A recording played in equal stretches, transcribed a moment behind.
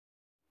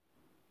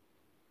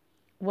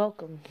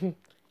Welcome,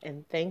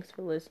 and thanks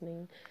for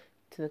listening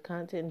to the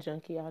Content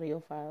Junkie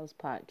Audio Files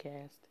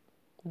podcast.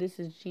 This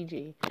is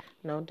Gigi.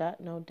 No dot,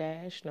 no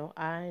dash, no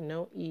I,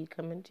 no E,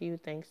 coming to you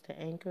thanks to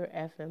Anchor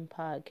FM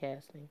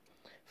Podcasting.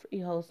 Free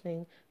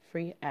hosting,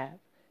 free app.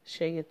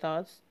 Share your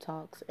thoughts,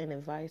 talks, and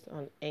advice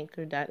on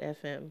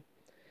Anchor.fm.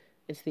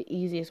 It's the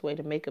easiest way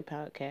to make a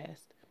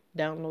podcast.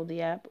 Download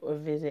the app or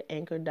visit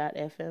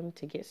Anchor.fm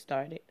to get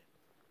started.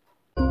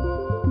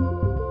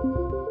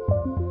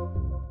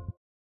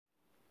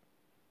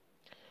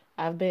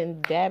 I've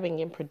been dabbing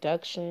in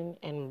production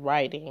and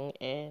writing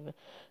and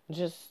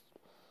just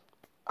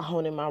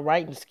honing my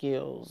writing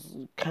skills,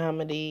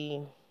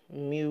 comedy,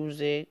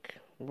 music,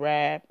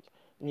 rap,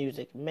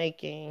 music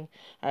making.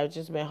 I've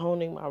just been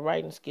honing my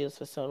writing skills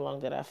for so long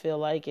that I feel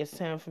like it's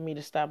time for me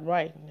to stop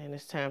writing and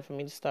it's time for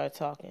me to start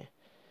talking.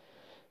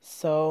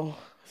 So,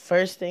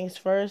 first things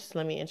first,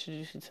 let me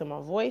introduce you to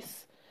my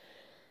voice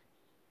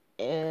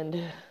and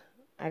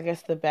I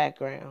guess the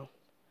background.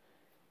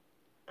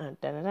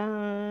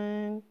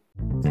 Dun-dun-dun.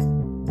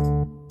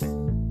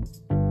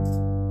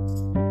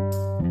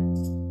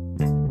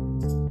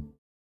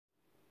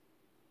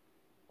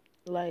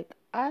 Like,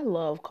 I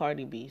love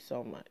Cardi B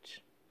so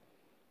much.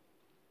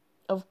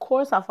 Of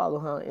course, I follow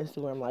her on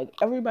Instagram. Like,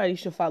 everybody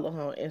should follow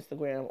her on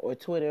Instagram or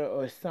Twitter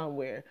or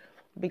somewhere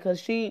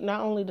because she not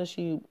only does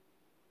she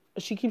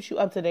keeps you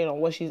up to date on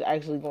what she's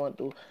actually going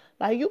through.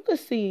 Like, you could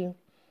see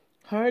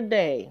her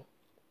day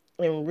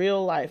in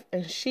real life,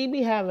 and she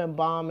be having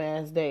bomb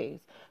ass days.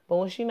 But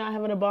when she not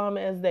having a bomb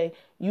ass day,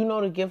 you know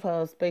to give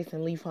her a space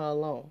and leave her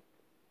alone.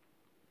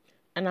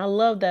 And I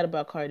love that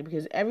about Cardi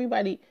because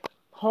everybody,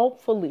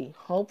 hopefully,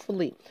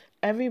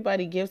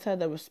 everybody gives her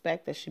the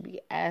respect that she be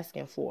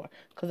asking for.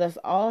 Because that's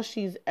all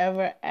she's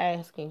ever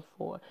asking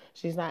for.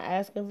 She's not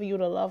asking for you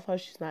to love her.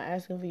 She's not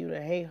asking for you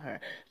to hate her.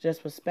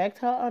 Just respect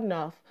her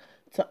enough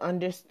to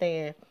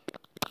understand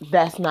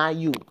that's not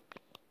you.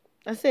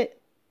 That's it.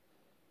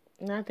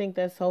 And I think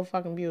that's so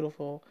fucking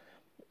beautiful.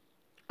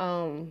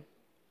 Um,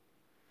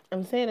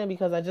 I'm saying that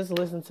because I just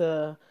listened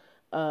to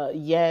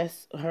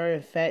Yes, her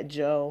and Fat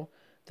Joe.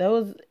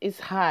 It's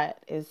hot.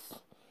 It's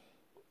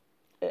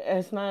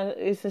not,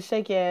 it's a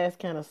shake your ass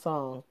kind of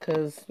song.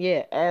 Cause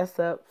yeah, ass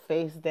up,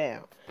 face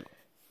down.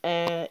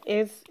 And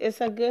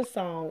it's a good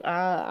song.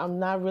 I'm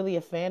not really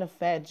a fan of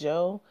Fat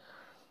Joe.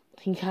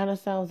 He kind of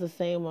sounds the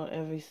same on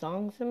every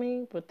song to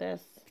me, but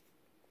that's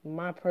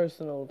my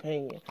personal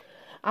opinion.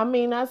 I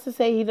mean, not to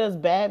say he does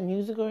bad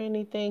music or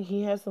anything.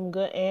 He has some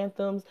good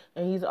anthems,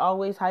 and he's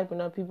always hyping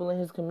up people in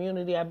his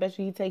community. I bet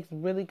you he takes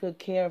really good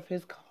care of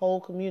his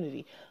whole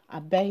community. I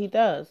bet he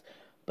does.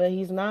 But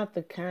he's not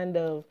the kind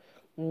of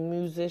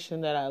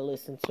musician that I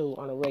listen to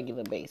on a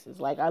regular basis.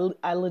 Like,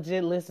 I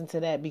legit listen to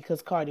that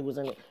because Cardi was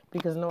in it.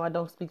 Because no, I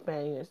don't speak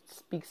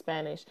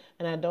Spanish,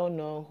 and I don't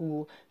know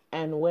who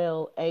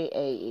Anuel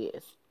AA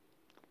is.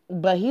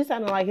 But he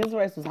sounded like his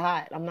verse was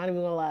hot. I'm not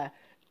even gonna lie.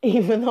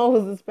 Even though it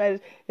was in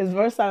Spanish, his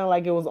verse sounded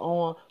like it was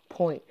on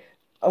point.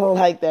 I don't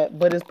like that.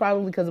 But it's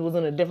probably because it was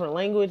in a different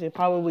language. It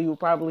probably would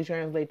probably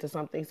translate to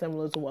something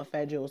similar to what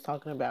Fat Joe was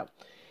talking about.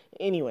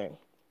 Anyway,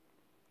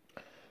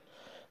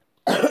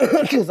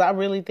 because I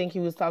really think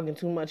he was talking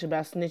too much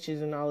about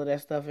snitches and all of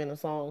that stuff in a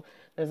song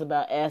that's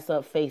about ass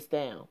up, face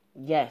down.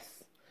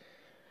 Yes.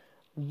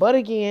 But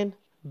again,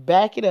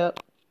 back it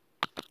up.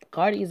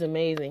 Cardi is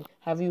amazing.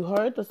 Have you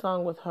heard the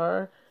song with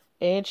her,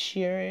 Ed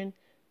Sheeran,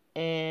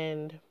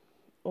 and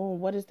oh,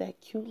 what is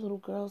that cute little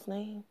girl's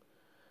name?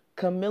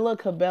 Camila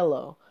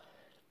Cabello.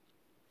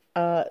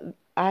 Uh,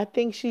 I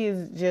think she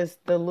is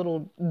just the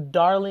little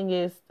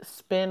darlingest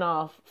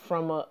spinoff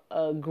from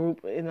a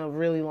group in a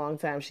really long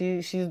time.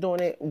 She's doing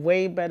it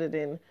way better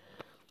than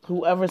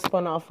whoever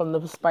spun off from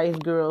the Spice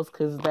Girls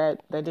because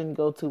that didn't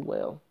go too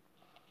well.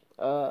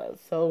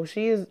 So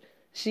she is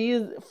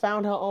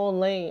found her own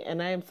lane,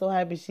 and I am so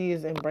happy she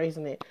is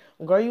embracing it.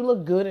 Girl, you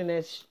look good in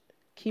that.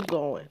 Keep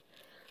going.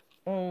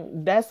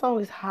 That song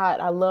is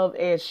hot. I love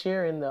Ed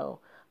Sheeran though.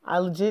 I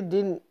legit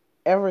didn't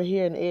ever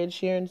hear an Ed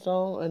Sheeran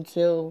song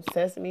until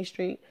Sesame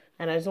Street,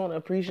 and I just want to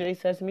appreciate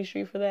Sesame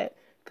Street for that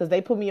because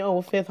they put me on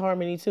with Fifth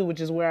Harmony too,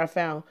 which is where I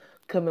found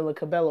Camila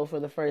Cabello for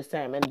the first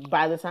time. And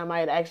by the time I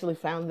had actually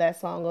found that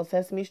song on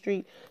Sesame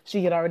Street,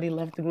 she had already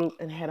left the group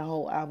and had a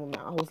whole album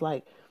out. I was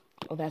like,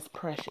 oh, that's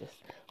precious.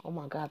 Oh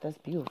my God, that's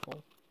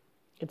beautiful.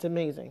 It's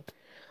amazing.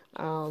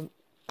 Um,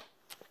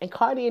 and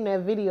Cardi in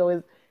that video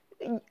is,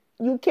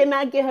 you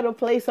cannot get her to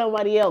play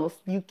somebody else.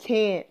 You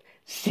can't.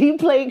 She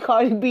played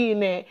Cardi B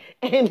in that,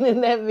 and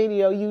in that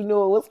video, you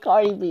knew it was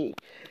Cardi B.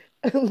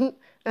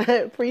 I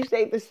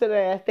appreciate the shit out of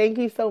that. Thank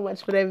you so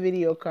much for that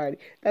video, Cardi.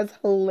 That's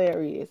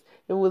hilarious.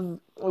 It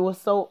was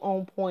so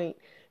on point,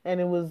 and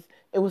it was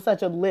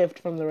such a lift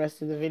from the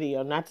rest of the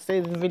video. Not to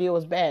say the video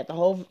was bad. The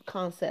whole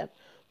concept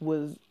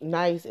was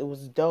nice. It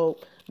was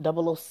dope.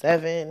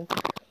 007,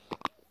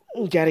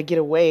 gotta get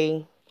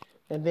away,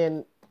 and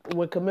then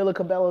when Camila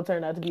Cabello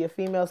turned out to be a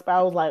female spy,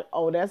 I was like,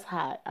 oh, that's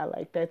hot. I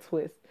like that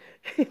twist.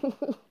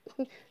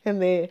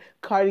 And then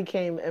Cardi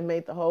came and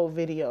made the whole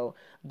video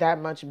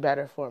that much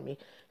better for me.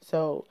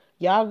 So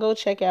Y'all go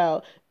check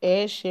out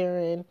Ed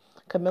Sheeran,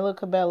 Camila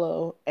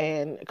Cabello,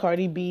 and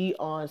Cardi B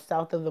on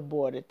South of the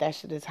Border. That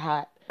shit is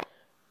hot.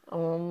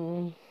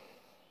 Um,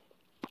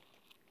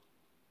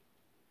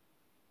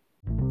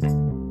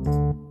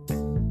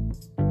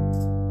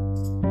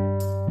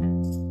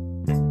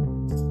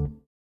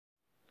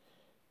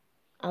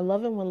 I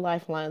love it when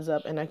life lines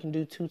up and I can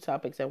do two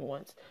topics at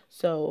once.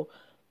 So,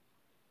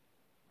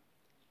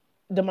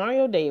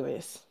 Demario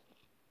Davis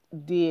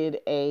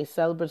did a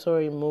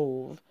celebratory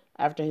move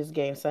after his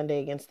game Sunday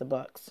against the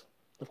Bucks.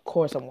 Of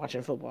course, I'm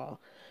watching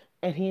football,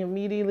 and he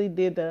immediately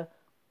did the,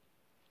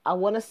 I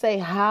want to say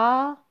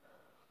ha,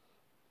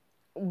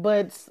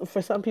 but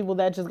for some people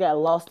that just got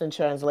lost in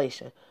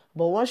translation.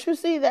 But once you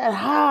see that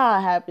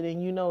ha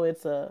happening, you know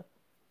it's a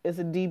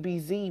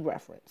DBZ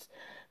reference,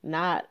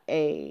 not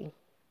a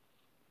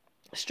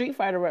Street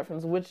Fighter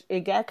reference, which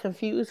it got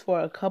confused for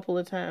a couple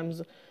of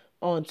times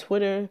on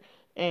Twitter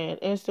and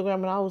Instagram,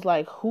 and I was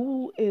like,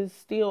 who is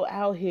still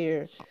out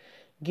here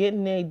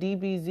getting their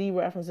DBZ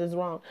references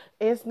wrong?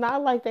 It's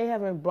not like they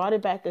haven't brought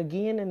it back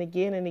again and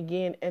again and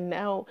again, and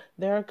now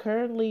there are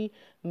currently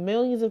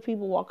millions of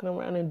people walking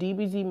around in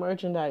DBZ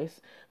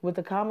merchandise with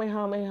the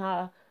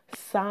Kamehameha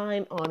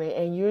sign on it,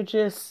 and you're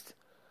just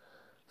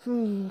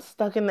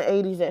stuck in the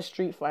 80s at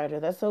Street Fighter.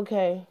 That's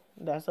okay.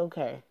 That's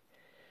okay.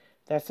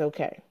 That's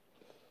okay.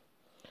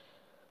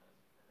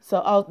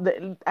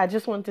 So I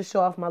just wanted to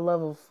show off my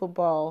love of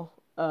football,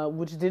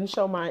 which didn't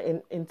show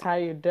my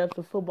entire depth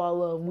of football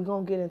love. We're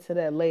going to get into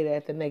that later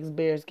at the next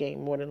Bears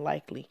game, more than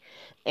likely.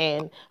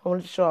 And I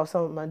wanted to show off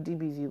some of my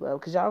DBZ love,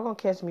 because y'all going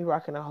to catch me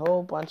rocking a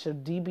whole bunch of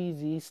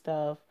DBZ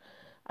stuff.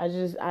 I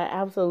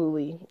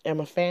absolutely am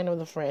a fan of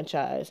the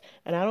franchise.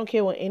 And I don't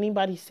care what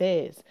anybody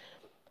says.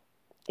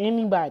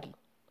 Anybody.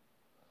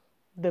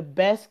 The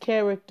best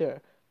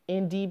character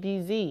in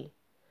DBZ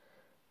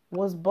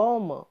was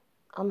Bulma.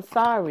 I'm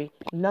sorry.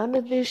 None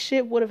of this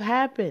shit would have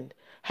happened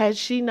had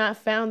she not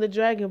found the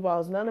Dragon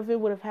Balls. None of it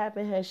would have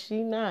happened had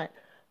she not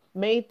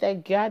made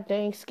that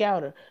goddamn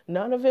scouter.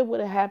 None of it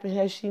would have happened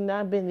had she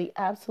not been the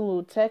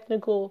absolute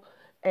technical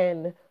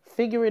and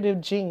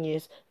figurative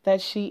genius that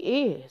she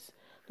is.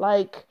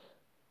 Like,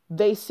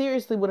 they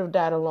seriously would have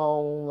died a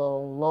long,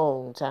 long,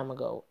 long time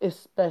ago.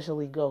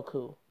 Especially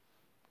Goku.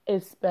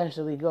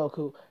 Especially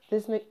Goku.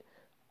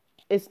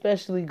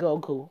 Especially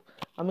Goku.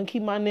 I'm going to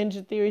keep my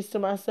ninja theories to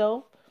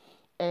myself.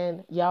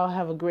 And y'all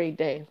have a great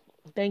day.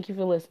 Thank you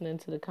for listening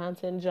to the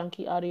Content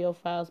Junkie Audio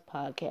Files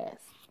podcast.